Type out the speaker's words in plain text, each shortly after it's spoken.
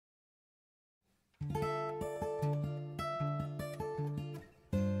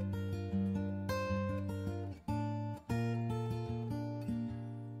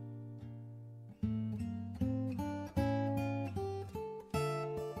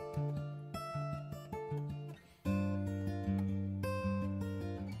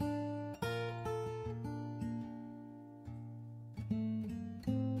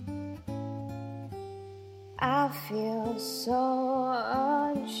I feel so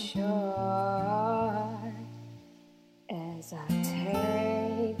unsure as I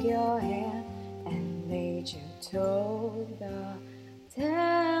take your hand and lead you to the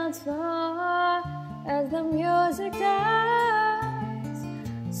dance floor. As the music dies,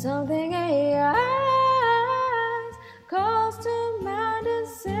 something in your eyes calls to mind a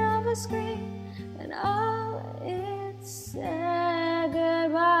silver screen, and all it said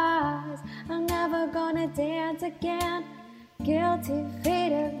goodbyes. I'm never gonna dance again. Guilty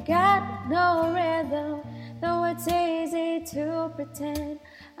feet have got no rhythm, though it's easy to pretend.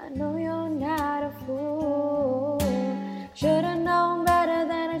 I know you're not a fool. Should've known better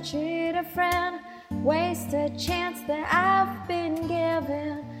than to cheat a friend, waste a chance that I've been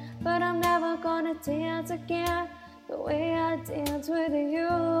given. But I'm never gonna dance again the way I dance with you.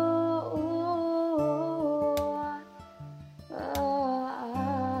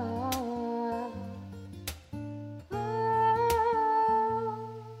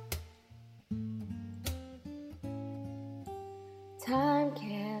 Time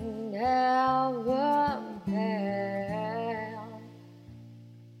can never melt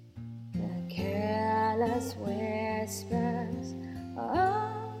the careless whispers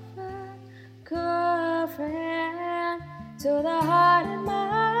of a good friend to the heart and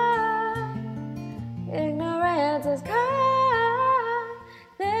mind. Ignorance is kind.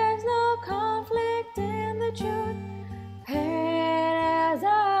 There's no conflict in the truth. Pain is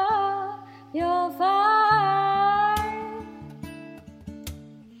all you'll find.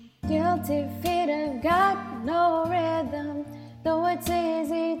 Guilty feet have got no rhythm, though it's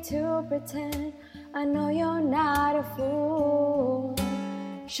easy to pretend. I know you're not a fool.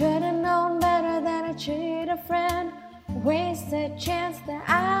 Should've known better than to cheat a friend, waste a chance that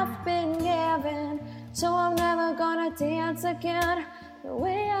I've been given. So I'm never gonna dance again the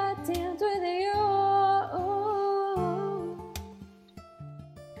way I dance with you.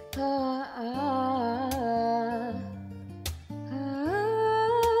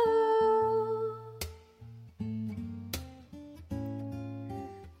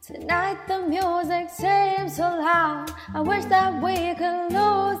 Tonight the music seems so loud. I wish that we could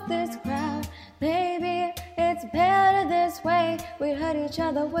lose this crowd. Maybe it's better this way. We hurt each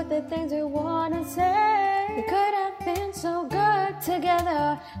other with the things we wanna say. We could have been so good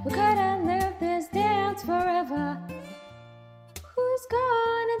together. We could have lived this dance forever. Who's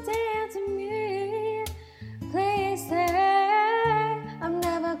gonna dance with me? Please say I'm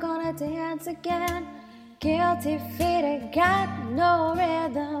never gonna dance again. Guilty feet have got no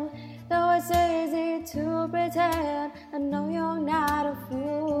rhythm, though it's easy to pretend. I know you're not a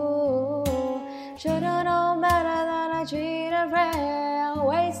fool. Should've known better than I cheat a friend,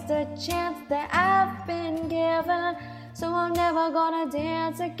 waste a chance that I've been given. So I'm never gonna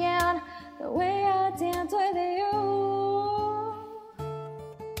dance again the way I dance with you.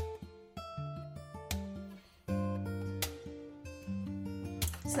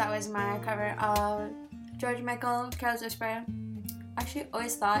 So that was my cover of George Michael, Careless Whisper. I actually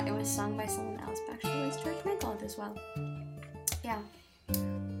always thought it was sung by someone else, but actually it was George Michael as well. Yeah.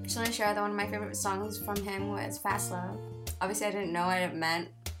 Just want to share that one of my favorite songs from him was Fast Love. Obviously I didn't know what it meant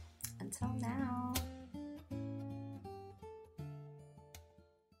until now.